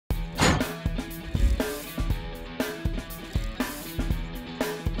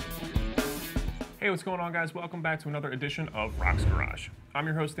Hey, what's going on, guys? Welcome back to another edition of RHOX Garage. I'm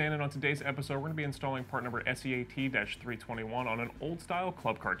your host, Dan, and on today's episode, we're going to be installing part number SEAT-321 on an old-style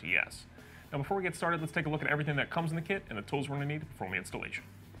Club Car DS. Now, before we get started, let's take a look at everything that comes in the kit and the tools we're going to need for the installation.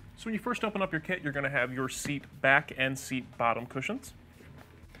 So when you first open up your kit, you're going to have your seat back and seat bottom cushions.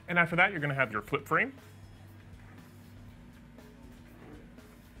 And after that, you're going to have your flip frame.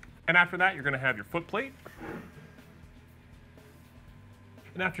 And after that, you're going to have your foot plate.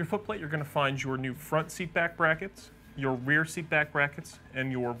 And after your foot plate, you're going to find your new front seat back brackets, your rear seat back brackets, and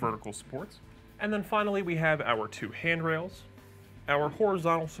your vertical supports. And then finally, we have our two handrails, our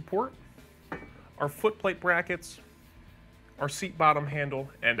horizontal support, our foot plate brackets, our seat bottom handle,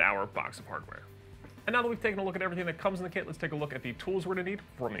 and our box of hardware. And now that we've taken a look at everything that comes in the kit, let's take a look at the tools we're going to need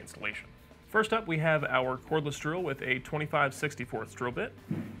for the installation. First up, we have our cordless drill with a 25/64 drill bit.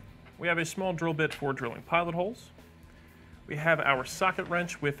 We have a small drill bit for drilling pilot holes. We have our socket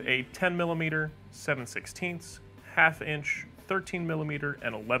wrench with a 10mm, 7/16, ½ inch, 13mm,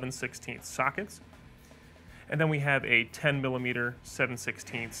 and 11/16 sockets. And then we have a 10mm,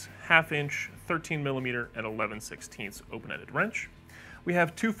 7/16, ½ inch, 13mm, and 11/16 open-ended wrench. We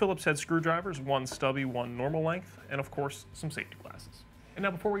have two Phillips head screwdrivers, one stubby, one normal length, and of course, some safety glasses. And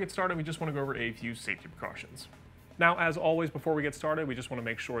now before we get started, we just want to go over a few safety precautions. Now, as always, before we get started, we just want to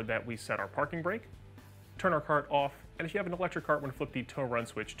make sure that we set our parking brake, turn our cart off, and if you have an electric cart, we're going to flip the tow run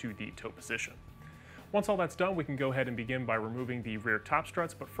switch to the tow position. Once all that's done, we can go ahead and begin by removing the rear top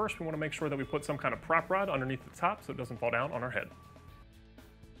struts, but first we want to make sure that we put some kind of prop rod underneath the top so it doesn't fall down on our head.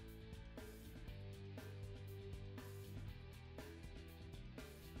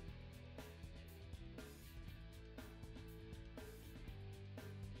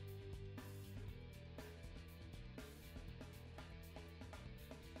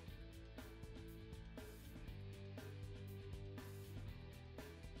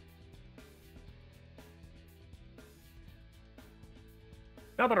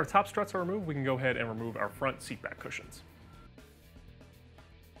 Now that our top struts are removed, we can go ahead and remove our front seat back cushions.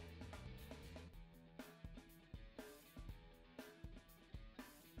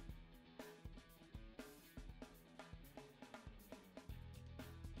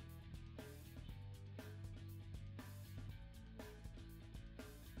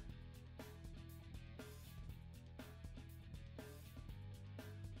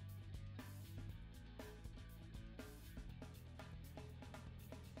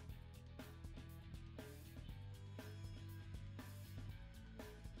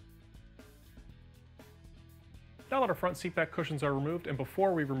 Now that our front seat back cushions are removed, and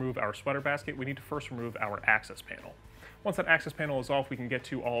before we remove our sweater basket, we need to first remove our access panel. Once that access panel is off, we can get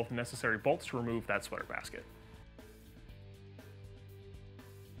to all of the necessary bolts to remove that sweater basket.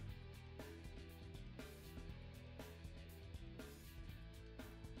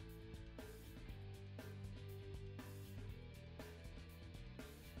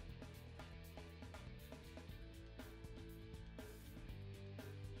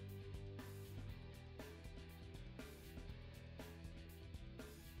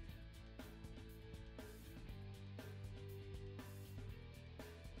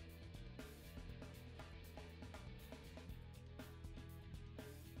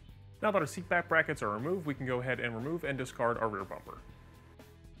 Now that our seat back brackets are removed, we can go ahead and remove and discard our rear bumper.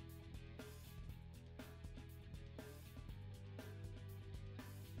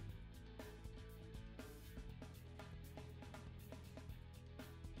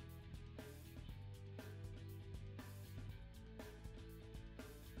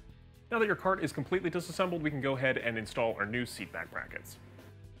 Now that your cart is completely disassembled, we can go ahead and install our new seat back brackets.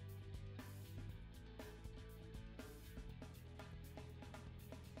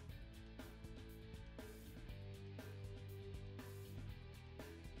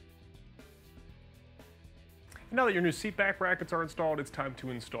 Now that your new seat back brackets are installed, it's time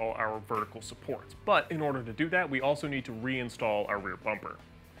to install our vertical supports. But in order to do that, we also need to reinstall our rear bumper.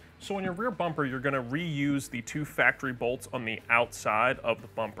 So on your rear bumper, you're going to reuse the two factory bolts on the outside of the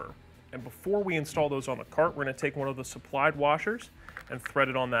bumper. And before we install those on the cart, we're going to take one of the supplied washers and thread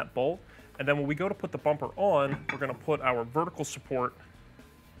it on that bolt. And then when we go to put the bumper on, we're going to put our vertical support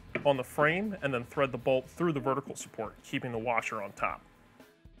on the frame and then thread the bolt through the vertical support, keeping the washer on top.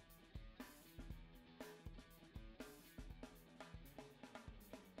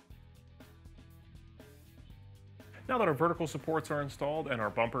 Now that our vertical supports are installed and our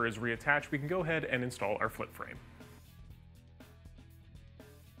bumper is reattached, we can go ahead and install our flip frame.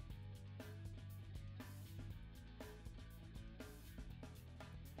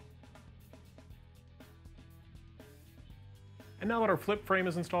 And now that our flip frame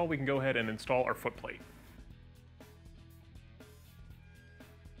is installed, we can go ahead and install our foot plate.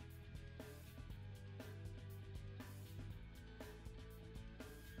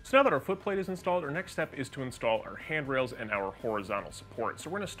 So now that our footplate is installed, our next step is to install our handrails and our horizontal support. So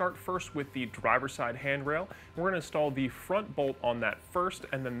we're going to start first with the driver's side handrail. We're going to install the front bolt on that first,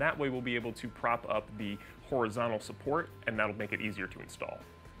 and then that way we'll be able to prop up the horizontal support, and that'll make it easier to install.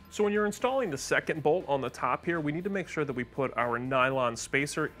 So when you're installing the second bolt on the top here, we need to make sure that we put our nylon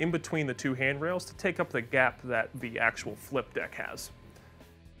spacer in between the two handrails to take up the gap that the actual flip deck has.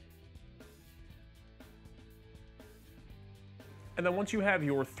 And then once you have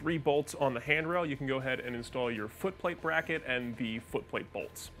your 3 bolts on the handrail, you can go ahead and install your footplate bracket and the footplate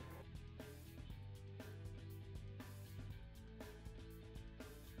bolts.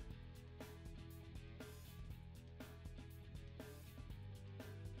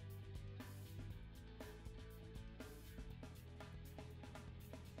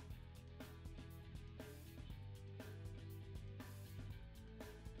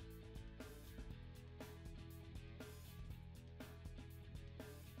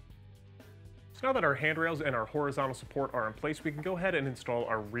 So now that our handrails and our horizontal support are in place, we can go ahead and install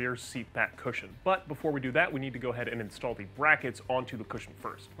our rear seat back cushion. But before we do that, we need to go ahead and install the brackets onto the cushion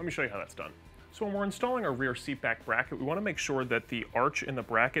first. Let me show you how that's done. So when we're installing our rear seat back bracket, we want to make sure that the arch in the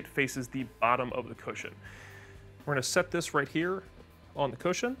bracket faces the bottom of the cushion. We're going to set this right here on the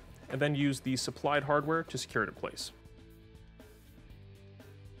cushion and then use the supplied hardware to secure it in place.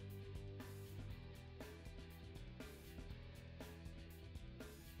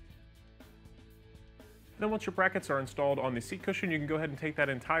 Then once your brackets are installed on the seat cushion, you can go ahead and take that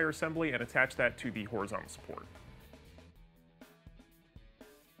entire assembly and attach that to the horizontal support.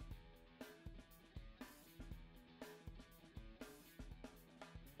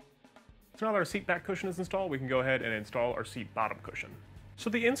 So now that our seat back cushion is installed, we can go ahead and install our seat bottom cushion. So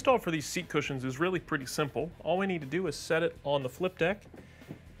the install for these seat cushions is really pretty simple. All we need to do is set it on the flip deck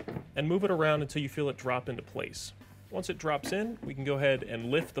and move it around until you feel it drop into place. Once it drops in, we can go ahead and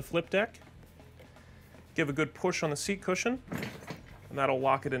lift the flip deck, give a good push on the seat cushion, and that'll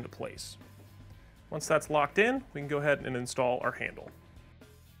lock it into place. Once that's locked in, we can go ahead and install our handle.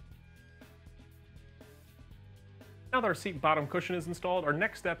 Now that our seat bottom cushion is installed, our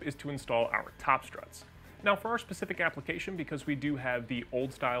next step is to install our top struts. Now for our specific application, because we do have the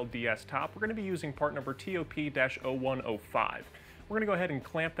old style DS top, we're going to be using part number TOP-0105. We're going to go ahead and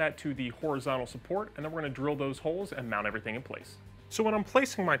clamp that to the horizontal support, and then we're going to drill those holes and mount everything in place. So when I'm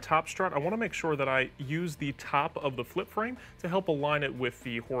placing my top strut, I want to make sure that I use the top of the flip frame to help align it with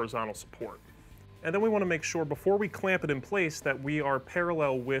the horizontal support. And then we want to make sure before we clamp it in place that we are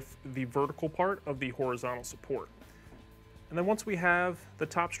parallel with the vertical part of the horizontal support. And then once we have the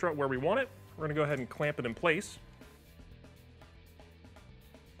top strut where we want it, we're going to go ahead and clamp it in place.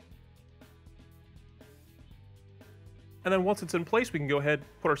 And then once it's in place, we can go ahead,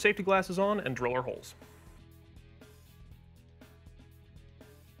 put our safety glasses on, and drill our holes.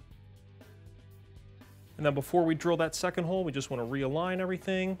 And then before we drill that second hole, we just want to realign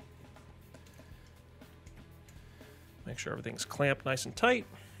everything. Make sure everything's clamped nice and tight.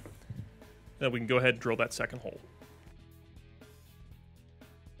 Then we can go ahead and drill that second hole.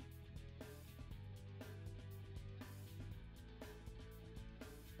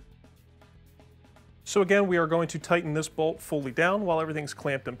 So again, we are going to tighten this bolt fully down while everything's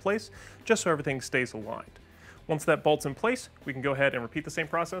clamped in place, just so everything stays aligned. Once that bolt's in place, we can go ahead and repeat the same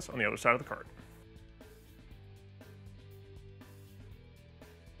process on the other side of the cart.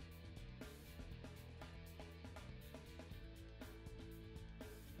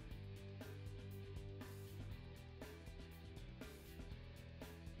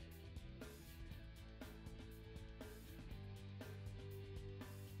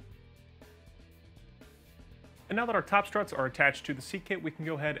 And now that our top struts are attached to the seat kit, we can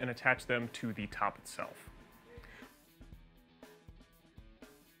go ahead and attach them to the top itself.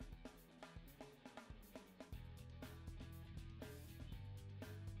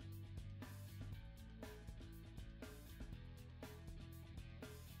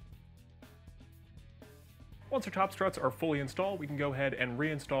 Once our top struts are fully installed, we can go ahead and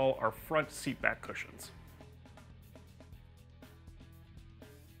reinstall our front seat back cushions.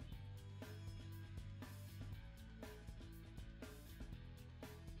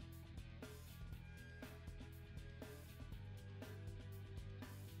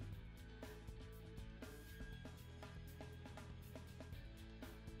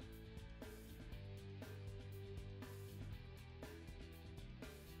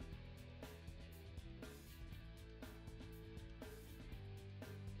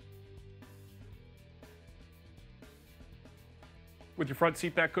 With your front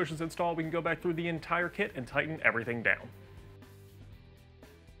seat back cushions installed, we can go back through the entire kit and tighten everything down.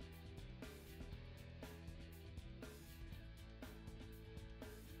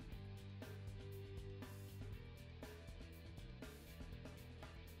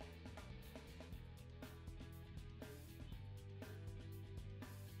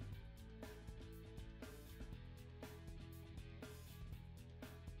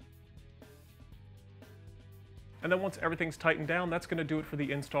 And then once everything's tightened down, that's going to do it for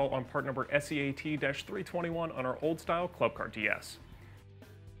the install on part number SEAT-321 on our old-style Club Car DS.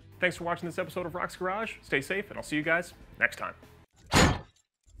 Thanks for watching this episode of RHOX Garage. Stay safe, and I'll see you guys next time.